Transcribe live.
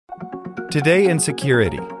Today in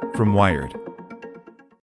Security from Wired.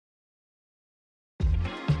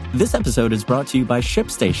 This episode is brought to you by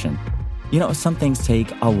ShipStation. You know, some things take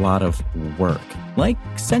a lot of work, like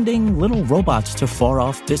sending little robots to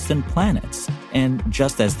far-off distant planets. And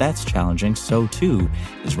just as that's challenging, so too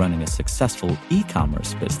is running a successful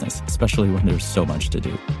e-commerce business, especially when there's so much to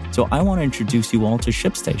do. So I want to introduce you all to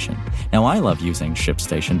ShipStation. Now, I love using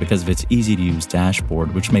ShipStation because of its easy-to-use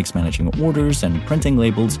dashboard, which makes managing orders and printing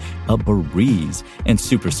labels a breeze and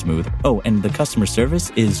super smooth. Oh, and the customer service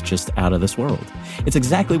is just out of this world. It's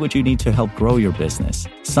exactly what you need to help grow your business.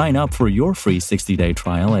 Sign up for your free 60-day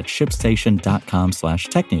trial at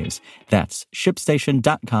shipstation.com/technews. That's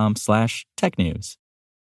shipstation.com/technews.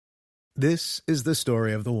 This is the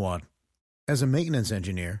story of the one. As a maintenance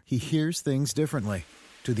engineer, he hears things differently.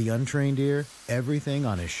 To the untrained ear, everything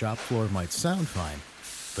on his shop floor might sound fine,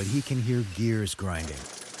 but he can hear gears grinding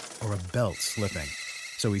or a belt slipping.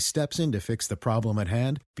 So he steps in to fix the problem at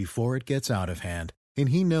hand before it gets out of hand. And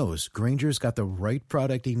he knows Grainger's got the right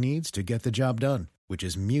product he needs to get the job done, which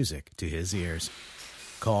is music to his ears.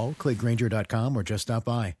 Call, click Grainger.com, or just stop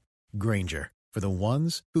by. Grainger, for the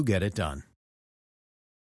ones who get it done.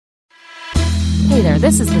 Hey there,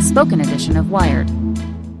 this is the spoken edition of Wired.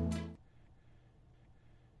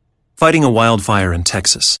 Fighting a wildfire in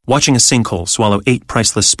Texas, watching a sinkhole swallow 8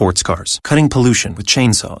 priceless sports cars, cutting pollution with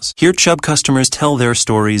chainsaws. Hear Chubb customers tell their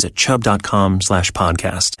stories at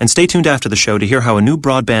chubb.com/podcast. And stay tuned after the show to hear how a new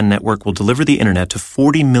broadband network will deliver the internet to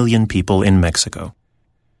 40 million people in Mexico.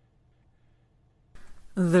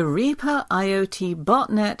 The Reaper IoT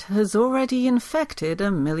botnet has already infected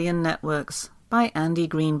 1 million networks, by Andy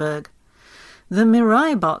Greenberg. The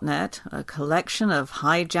Mirai botnet, a collection of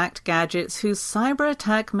hijacked gadgets whose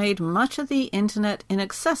cyberattack made much of the internet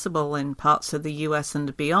inaccessible in parts of the US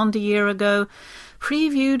and beyond a year ago,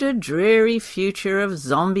 previewed a dreary future of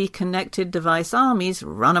zombie-connected device armies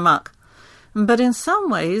run amok. But in some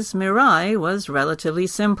ways, Mirai was relatively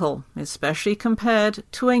simple, especially compared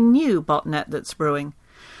to a new botnet that's brewing.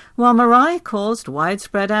 While Mirai caused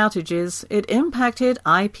widespread outages, it impacted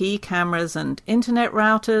IP cameras and internet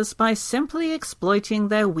routers by simply exploiting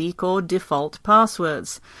their weak or default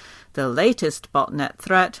passwords. The latest botnet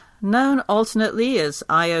threat, known alternately as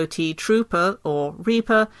IoT Trooper or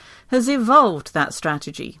Reaper, has evolved that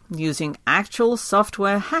strategy, using actual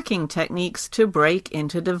software hacking techniques to break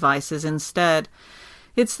into devices instead.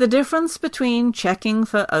 It's the difference between checking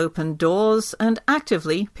for open doors and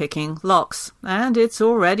actively picking locks, and it's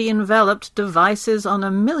already enveloped devices on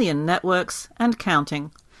 1 million networks and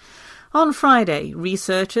counting. On Friday,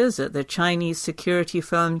 researchers at the Chinese security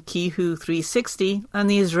firm Qihu 360 and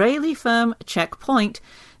the Israeli firm Checkpoint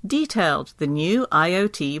detailed the new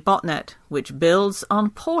IoT botnet, which builds on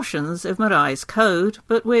portions of Mirai's code,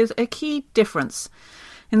 but with a key difference.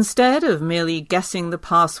 Instead of merely guessing the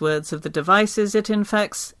passwords of the devices it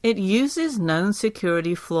infects, it uses known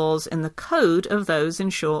security flaws in the code of those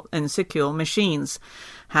insecure machines,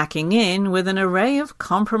 hacking in with an array of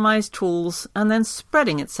compromised tools and then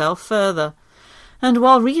spreading itself further. And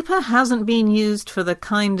while Reaper hasn't been used for the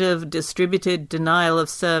kind of distributed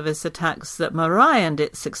denial-of-service attacks that Mirai and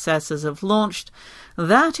its successors have launched,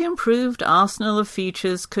 that improved arsenal of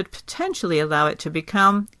features could potentially allow it to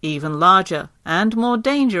become even larger and more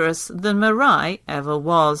dangerous than Mirai ever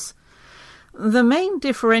was. The main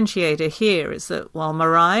differentiator here is that while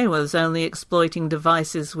Mirai was only exploiting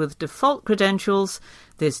devices with default credentials,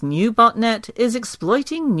 this new botnet is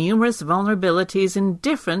exploiting numerous vulnerabilities in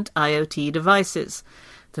different IoT devices.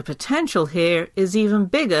 The potential here is even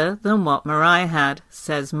bigger than what Mirai had,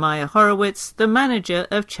 says Maya Horowitz, the manager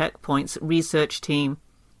of Checkpoint's research team.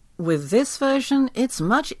 With this version, it's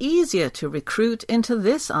much easier to recruit into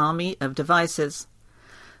this army of devices.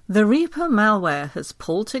 The Reaper malware has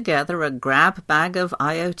pulled together a grab bag of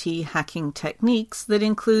IoT hacking techniques that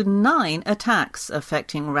include 9 attacks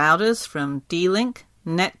affecting routers from D-Link,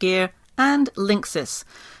 Netgear, and Linksys,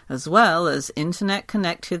 as well as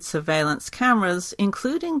internet-connected surveillance cameras,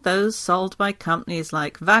 including those sold by companies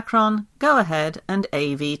like Vacron, Go-Ahead, and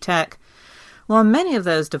AV Tech. While many of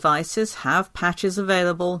those devices have patches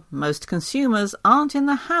available, most consumers aren't in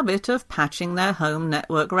the habit of patching their home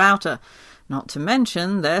network router, not to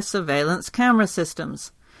mention their surveillance camera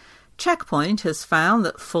systems. Checkpoint has found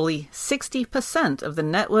that fully 60% of the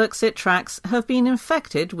networks it tracks have been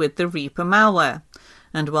infected with the Reaper malware.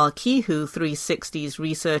 And while Qihu 360's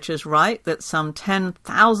researchers write that some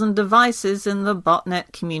 10,000 devices in the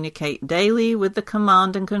botnet communicate daily with the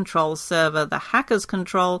command and control server the hackers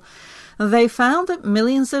control, they found that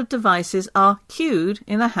millions of devices are queued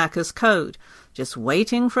in the hacker's code, just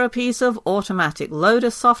waiting for a piece of automatic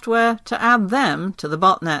loader software to add them to the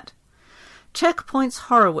botnet. Checkpoint's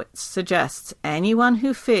Horowitz suggests anyone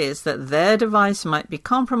who fears that their device might be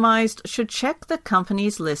compromised should check the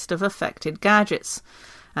company's list of affected gadgets.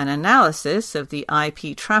 An analysis of the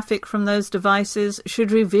IP traffic from those devices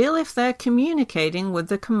should reveal if they're communicating with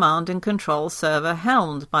the command and control server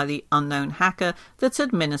helmed by the unknown hacker that's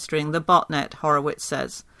administering the botnet, Horowitz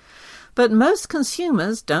says. But most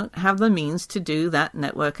consumers don't have the means to do that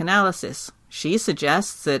network analysis. She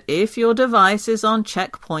suggests that if your device is on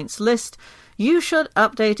Checkpoint's list, you should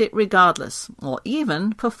update it regardless, or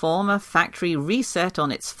even perform a factory reset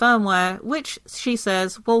on its firmware, which, she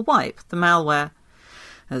says, will wipe the malware.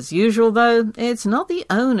 As usual, though, it's not the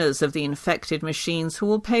owners of the infected machines who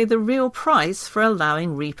will pay the real price for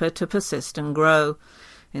allowing Reaper to persist and grow.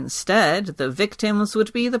 Instead, the victims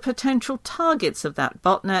would be the potential targets of that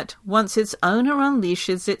botnet once its owner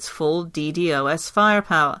unleashes its full DDoS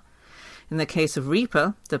firepower. In the case of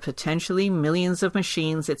Reaper, the potentially millions of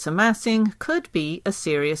machines it's amassing could be a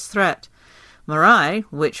serious threat. Mirai,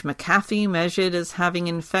 which McAfee measured as having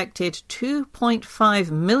infected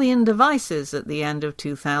 2.5 million devices at the end of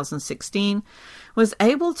 2016, was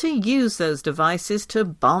able to use those devices to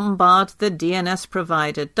bombard the DNS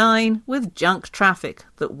provider Dyn with junk traffic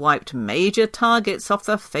that wiped major targets off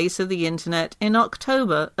the face of the internet in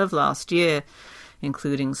October of last year,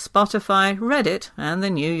 including Spotify, Reddit, and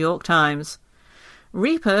the New York Times.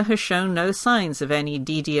 Reaper has shown no signs of any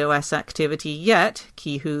DDoS activity yet,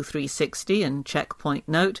 Kihu 360 and Checkpoint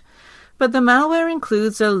note, but the malware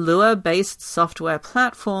includes a Lua-based software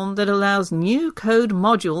platform that allows new code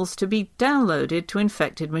modules to be downloaded to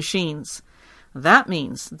infected machines. That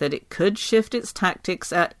means that it could shift its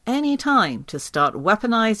tactics at any time to start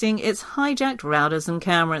weaponizing its hijacked routers and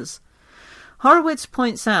cameras. Horowitz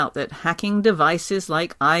points out that hacking devices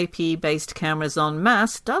like IP-based cameras en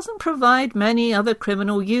masse doesn't provide many other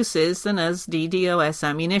criminal uses than as DDoS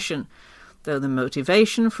ammunition, though the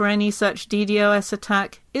motivation for any such DDoS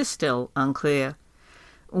attack is still unclear.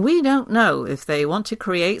 We don't know if they want to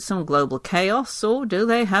create some global chaos, or do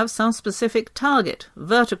they have some specific target,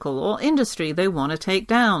 vertical, or industry they want to take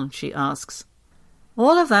down, she asks.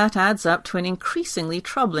 All of that adds up to an increasingly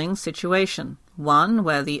troubling situation. One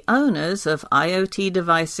where the owners of IoT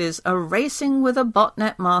devices are racing with a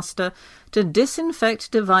botnet master to disinfect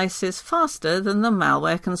devices faster than the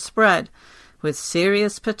malware can spread, with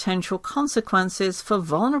serious potential consequences for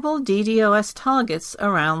vulnerable DDoS targets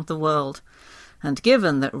around the world. And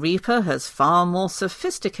given that Reaper has far more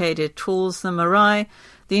sophisticated tools than Mirai,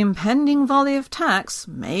 the impending volley of attacks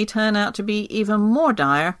may turn out to be even more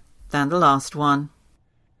dire than the last one.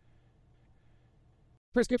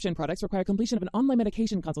 Prescription products require completion of an online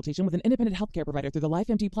medication consultation with an independent healthcare provider through the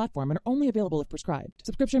LifeMD platform and are only available if prescribed.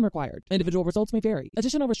 Subscription required. Individual results may vary.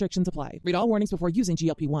 Additional restrictions apply. Read all warnings before using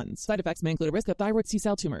GLP-1s. Side effects may include a risk of thyroid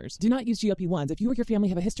C-cell tumors. Do not use GLP-1s if you or your family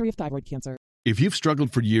have a history of thyroid cancer. If you've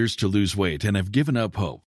struggled for years to lose weight and have given up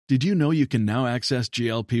hope, did you know you can now access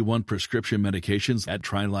GLP-1 prescription medications at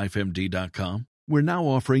trylifemd.com? We're now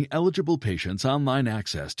offering eligible patients online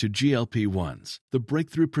access to GLP-1s, the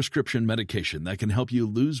breakthrough prescription medication that can help you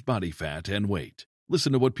lose body fat and weight.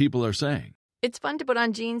 Listen to what people are saying. It's fun to put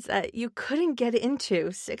on jeans that you couldn't get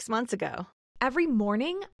into 6 months ago. Every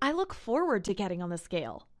morning, I look forward to getting on the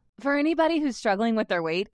scale. For anybody who's struggling with their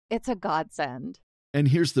weight, it's a godsend. And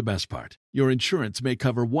here's the best part. Your insurance may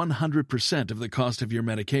cover 100% of the cost of your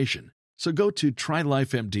medication. So go to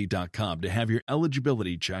trylifemd.com to have your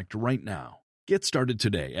eligibility checked right now. Get started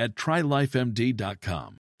today at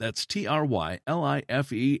trylifemd.com. That's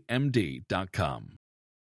trylifemd.com.